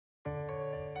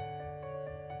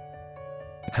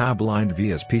How blind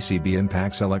vias PCB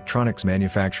impacts electronics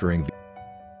manufacturing.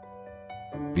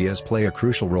 Vias play a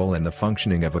crucial role in the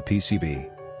functioning of a PCB.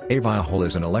 A via hole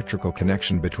is an electrical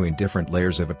connection between different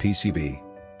layers of a PCB.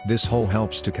 This hole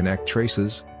helps to connect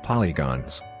traces,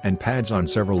 polygons, and pads on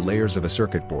several layers of a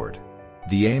circuit board.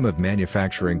 The aim of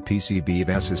manufacturing PCB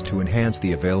vias is to enhance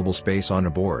the available space on a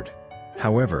board.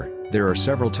 However, there are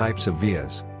several types of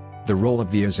vias. The role of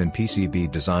vias in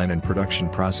PCB design and production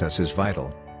process is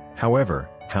vital. However,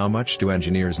 how much do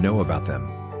engineers know about them?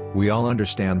 We all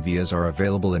understand vias are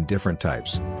available in different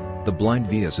types. The blind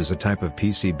vias is a type of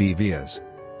PCB vias.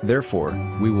 Therefore,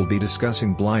 we will be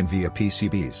discussing blind via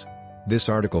PCBs. This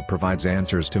article provides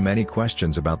answers to many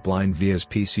questions about blind vias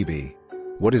PCB.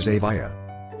 What is a via?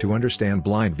 To understand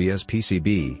blind vias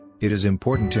PCB, it is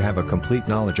important to have a complete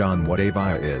knowledge on what a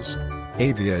via is.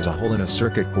 A via is a hole in a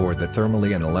circuit board that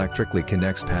thermally and electrically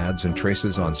connects pads and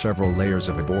traces on several layers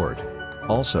of a board.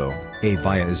 Also, a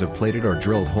via is a plated or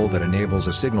drilled hole that enables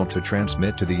a signal to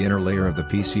transmit to the inner layer of the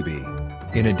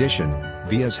PCB. In addition,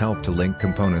 vias help to link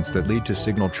components that lead to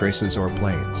signal traces or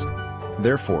planes.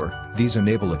 Therefore, these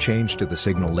enable a change to the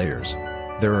signal layers.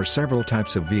 There are several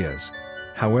types of vias.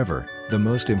 However, the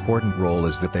most important role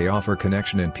is that they offer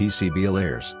connection in PCB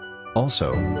layers.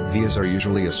 Also, vias are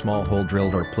usually a small hole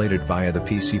drilled or plated via the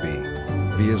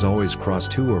PCB. Vias always cross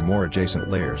two or more adjacent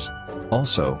layers.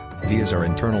 Also, vias are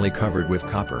internally covered with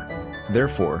copper.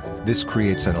 Therefore, this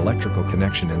creates an electrical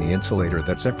connection in the insulator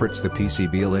that separates the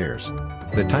PCB layers.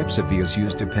 The types of vias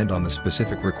used depend on the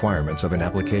specific requirements of an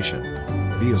application.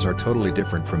 Vias are totally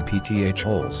different from PTH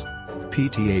holes.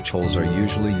 PTH holes are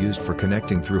usually used for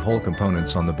connecting through hole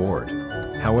components on the board.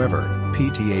 However,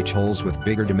 PTH holes with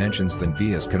bigger dimensions than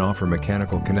vias can offer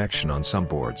mechanical connection on some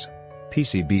boards.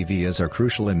 PCB vias are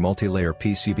crucial in multi-layer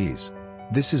PCBs.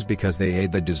 This is because they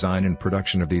aid the design and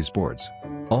production of these boards.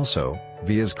 Also,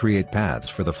 vias create paths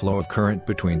for the flow of current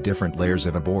between different layers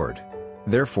of a board.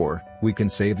 Therefore, we can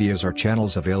say vias are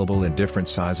channels available in different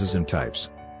sizes and types.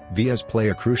 Vias play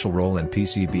a crucial role in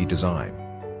PCB design.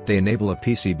 They enable a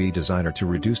PCB designer to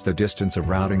reduce the distance of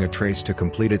routing a trace to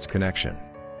complete its connection.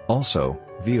 Also,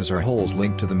 vias are holes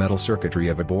linked to the metal circuitry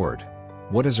of a board.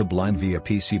 What is a blind via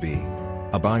PCB?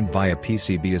 A blind via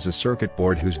PCB is a circuit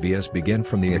board whose vias begin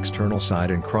from the external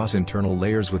side and cross internal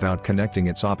layers without connecting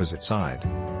its opposite side.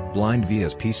 Blind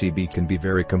vias PCB can be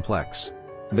very complex.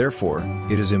 Therefore,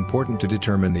 it is important to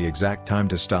determine the exact time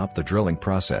to stop the drilling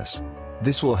process.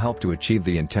 This will help to achieve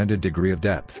the intended degree of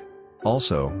depth.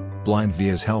 Also, blind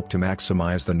vias help to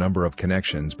maximize the number of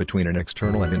connections between an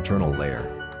external and internal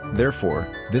layer.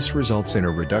 Therefore, this results in a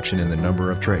reduction in the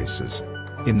number of traces.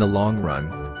 In the long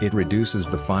run, it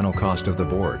reduces the final cost of the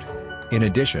board. In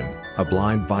addition, a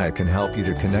blind via can help you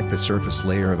to connect the surface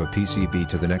layer of a PCB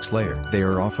to the next layer. They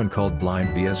are often called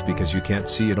blind vias because you can't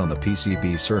see it on the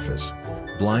PCB surface.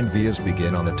 Blind vias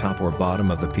begin on the top or bottom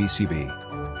of the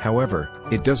PCB. However,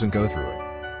 it doesn't go through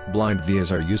it. Blind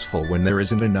vias are useful when there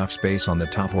isn't enough space on the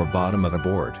top or bottom of a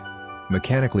board.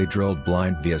 Mechanically drilled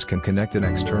blind vias can connect an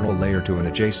external layer to an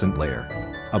adjacent layer.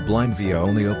 A blind via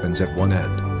only opens at one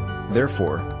end.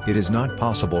 Therefore, it is not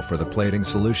possible for the plating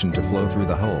solution to flow through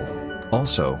the hole.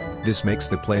 Also, this makes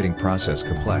the plating process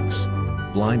complex.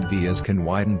 Blind vias can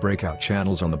widen breakout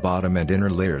channels on the bottom and inner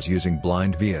layers using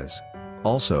blind vias.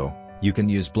 Also, you can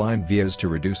use blind vias to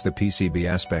reduce the PCB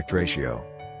aspect ratio.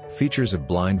 Features of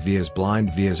blind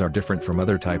vias are different from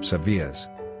other types of vias.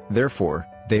 Therefore,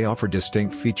 they offer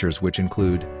distinct features which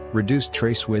include reduced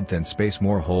trace width and space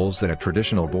more holes than a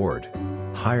traditional board,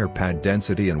 higher pad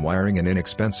density and wiring, an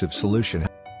inexpensive solution.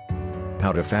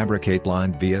 How to fabricate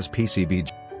blind vias PCB.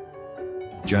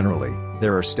 Generally,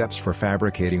 there are steps for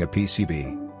fabricating a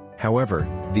PCB. However,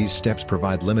 these steps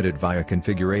provide limited via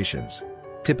configurations.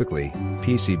 Typically,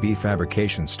 PCB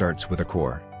fabrication starts with a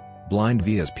core. Blind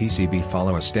vias PCB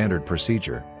follow a standard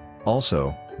procedure.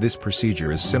 Also, this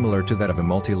procedure is similar to that of a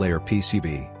multi-layer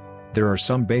PCB. There are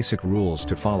some basic rules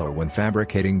to follow when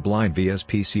fabricating blind vias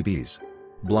PCBs.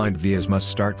 Blind vias must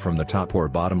start from the top or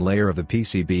bottom layer of the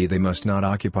PCB. They must not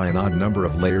occupy an odd number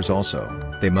of layers also.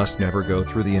 They must never go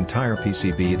through the entire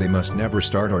PCB. They must never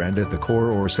start or end at the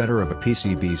core or center of a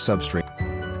PCB substrate.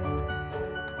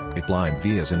 Blind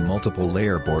vias in multiple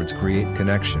layer boards create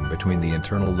connection between the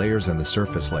internal layers and the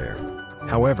surface layer.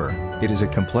 However, it is a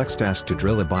complex task to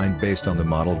drill a bind based on the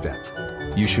model depth.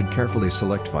 You should carefully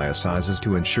select via sizes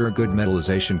to ensure good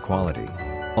metallization quality.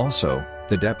 Also,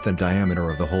 the depth and diameter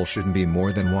of the hole shouldn't be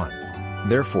more than 1.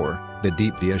 Therefore, the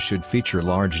deep vias should feature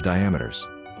large diameters.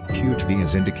 Huge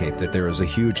vias indicate that there is a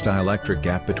huge dielectric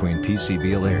gap between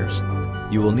PCB layers.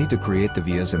 You will need to create the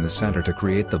vias in the center to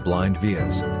create the blind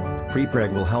vias.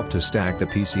 Prepreg will help to stack the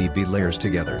PCB layers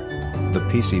together. The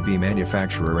PCB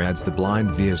manufacturer adds the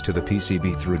blind vias to the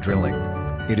PCB through drilling.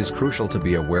 It is crucial to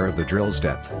be aware of the drill's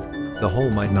depth. The hole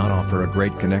might not offer a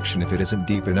great connection if it isn't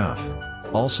deep enough.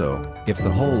 Also, if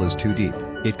the hole is too deep,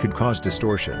 it could cause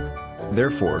distortion.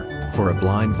 Therefore, for a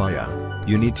blind via,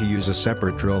 you need to use a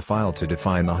separate drill file to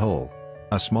define the hole.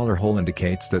 A smaller hole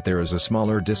indicates that there is a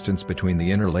smaller distance between the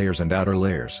inner layers and outer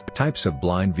layers. Types of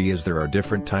blind vias. There are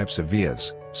different types of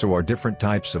vias, so are different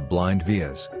types of blind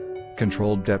vias.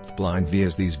 Controlled depth blind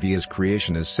vias. These vias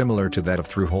creation is similar to that of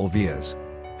through-hole vias.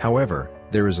 However,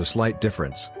 there is a slight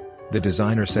difference. The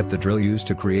designer set the drill used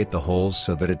to create the holes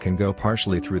so that it can go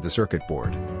partially through the circuit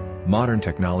board. Modern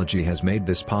technology has made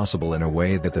this possible in a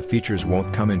way that the features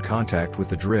won't come in contact with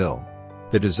the drill.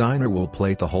 The designer will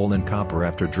plate the hole in copper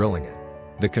after drilling it.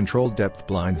 The controlled depth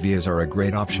blind vias are a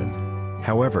great option.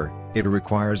 However, it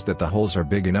requires that the holes are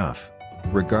big enough.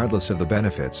 Regardless of the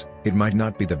benefits, it might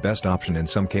not be the best option in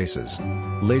some cases.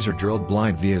 Laser drilled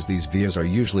blind vias. These vias are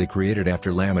usually created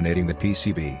after laminating the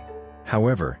PCB.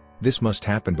 However, this must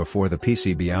happen before the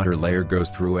PCB outer layer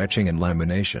goes through etching and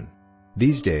lamination.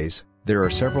 These days, there are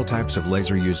several types of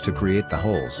laser used to create the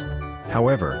holes.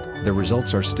 However, the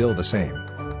results are still the same.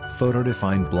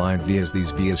 Photo-defined blind vias.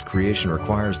 These vias creation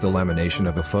requires the lamination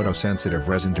of a photosensitive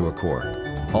resin to a core.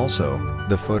 Also,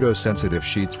 the photosensitive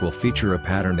sheets will feature a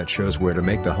pattern that shows where to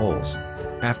make the holes.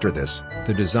 After this,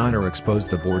 the designer exposes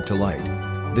the board to light.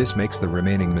 This makes the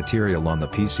remaining material on the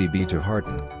PCB to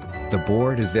harden. The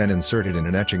board is then inserted in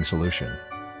an etching solution.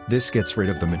 This gets rid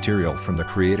of the material from the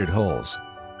created holes.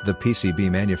 The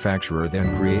PCB manufacturer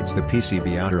then creates the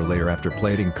PCB outer layer after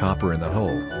plating copper in the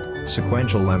hole.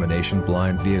 Sequential lamination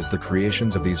blind vias. The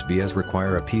creations of these vias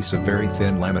require a piece of very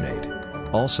thin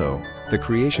laminate. Also, the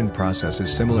creation process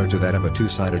is similar to that of a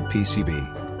two-sided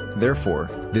PCB. Therefore,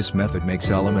 this method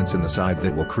makes elements in the side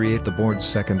that will create the board's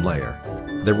second layer.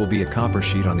 There will be a copper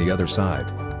sheet on the other side.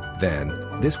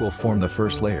 Then, this will form the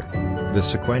first layer. The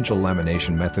sequential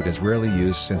lamination method is rarely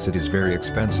used since it is very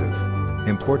expensive.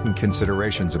 Important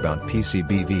considerations about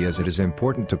PCB vias. It is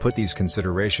important to put these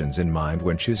considerations in mind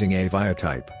when choosing a via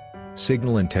type.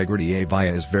 Signal integrity. A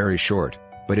via is very short,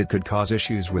 but it could cause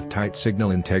issues with tight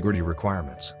signal integrity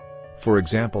requirements. For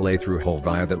example, a through-hole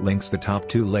via that links the top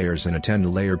two layers in a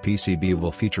 10-layer PCB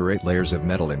will feature 8 layers of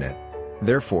metal in it.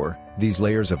 Therefore, these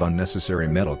layers of unnecessary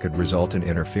metal could result in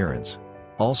interference.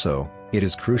 Also, it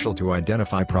is crucial to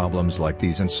identify problems like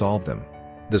these and solve them.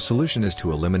 The solution is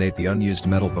to eliminate the unused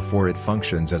metal before it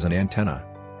functions as an antenna.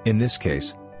 In this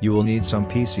case, you will need some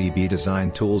PCB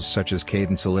design tools such as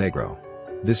Cadence Allegro.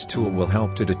 This tool will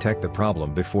help to detect the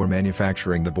problem before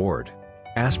manufacturing the board.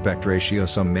 Aspect ratio.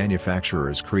 Some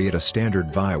manufacturers create a standard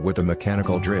via with a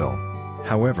mechanical drill.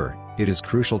 However, it is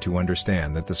crucial to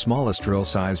understand that the smallest drill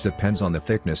size depends on the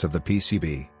thickness of the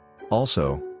PCB.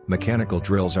 Also, mechanical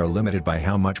drills are limited by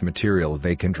how much material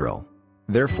they can drill.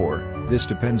 Therefore, this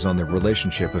depends on the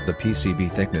relationship of the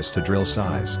PCB thickness to drill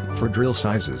size. For drill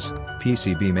sizes,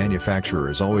 PCB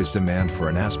manufacturers always demand for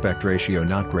an aspect ratio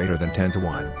not greater than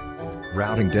 10:1.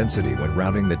 Routing density. When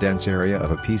routing the dense area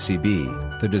of a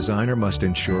PCB, the designer must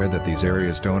ensure that these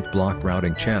areas don't block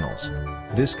routing channels.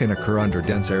 This can occur under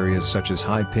dense areas such as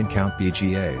high pin count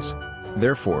BGAs.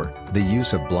 Therefore, the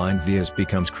use of blind vias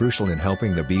becomes crucial in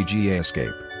helping the BGA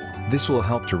escape. This will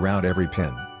help to route every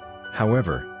pin.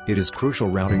 However, it is crucial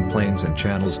routing planes and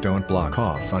channels don't block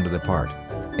off onto the part.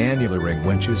 Annular ring.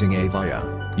 When choosing a via,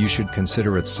 you should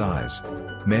consider its size.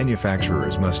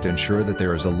 Manufacturers must ensure that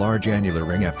there is a large annular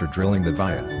ring after drilling the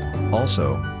via.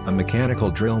 Also, a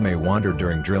mechanical drill may wander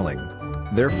during drilling.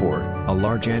 Therefore, a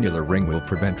large annular ring will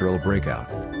prevent drill breakout.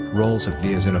 Rolls of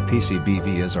vias in a PCB.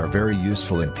 Vias are very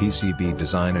useful in PCB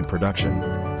design and production.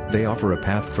 They offer a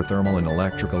path for thermal and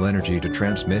electrical energy to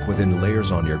transmit within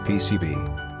layers on your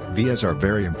PCB. Vias are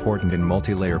very important in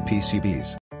multi-layer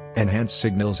PCBs. Enhanced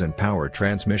signals and power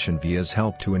transmission. Vias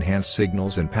help to enhance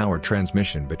signals and power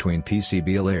transmission between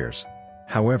PCB layers.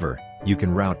 However, you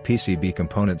can route PCB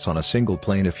components on a single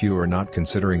plane if you are not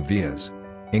considering vias.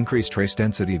 Increased trace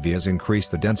density. Vias increase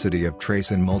the density of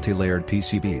trace in multi-layered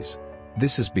PCBs.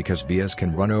 This is because vias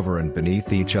can run over and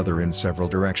beneath each other in several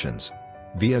directions.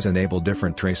 Vias enable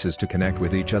different traces to connect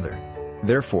with each other.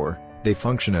 Therefore, they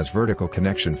function as vertical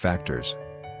connection factors.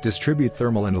 Distribute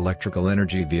thermal and electrical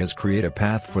energy. Vias create a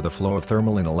path for the flow of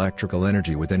thermal and electrical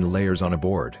energy within layers on a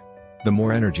board. The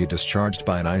more energy discharged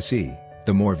by an IC,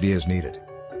 the more vias needed.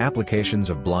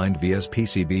 Applications of blind vias.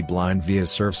 PCB blind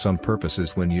vias serve some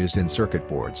purposes when used in circuit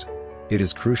boards. It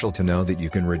is crucial to know that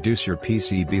you can reduce your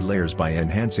PCB layers by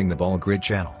enhancing the ball grid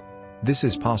channel. This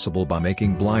is possible by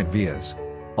making blind vias.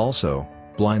 Also,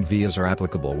 Blind vias are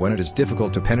applicable when it is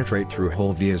difficult to penetrate through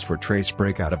whole vias for trace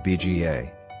breakout of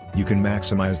BGA. You can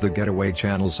maximize the getaway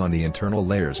channels on the internal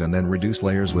layers and then reduce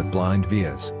layers with blind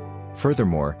vias.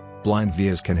 Furthermore, blind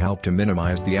vias can help to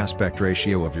minimize the aspect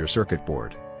ratio of your circuit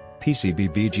board. PCB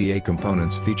BGA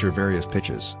components feature various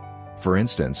pitches. For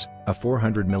instance, a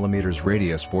 400mm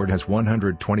radius board has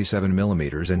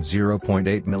 127mm and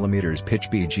 0.8mm pitch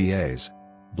BGAs.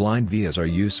 Blind vias are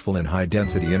useful in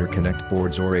high-density interconnect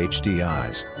boards or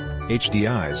HDIs.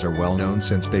 HDIs are well known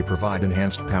since they provide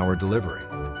enhanced power delivery.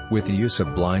 With the use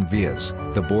of blind vias,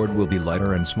 the board will be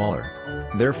lighter and smaller.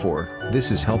 Therefore,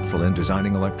 this is helpful in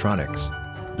designing electronics.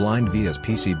 Blind vias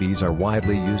PCBs are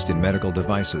widely used in medical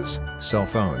devices, cell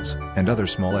phones, and other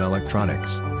small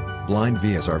electronics. Blind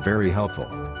vias are very helpful.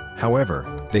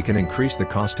 However, they can increase the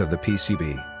cost of the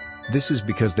PCB. This is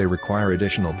because they require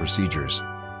additional procedures.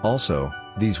 Also,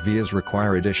 these vias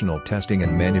require additional testing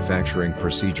and manufacturing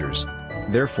procedures.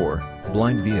 Therefore,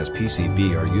 blind vias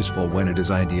PCB are useful when it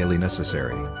is ideally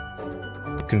necessary.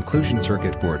 Conclusion: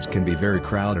 circuit boards can be very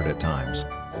crowded at times.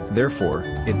 Therefore,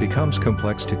 it becomes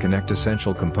complex to connect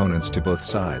essential components to both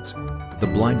sides. The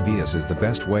blind vias is the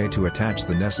best way to attach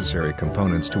the necessary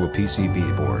components to a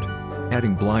PCB board.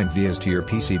 Adding blind vias to your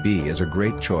PCB is a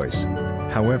great choice.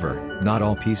 However, not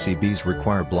all PCBs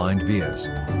require blind vias.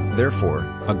 Therefore,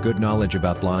 a good knowledge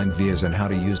about blind vias and how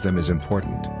to use them is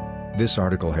important. This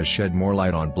article has shed more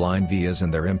light on blind vias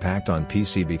and their impact on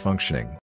PCB functioning.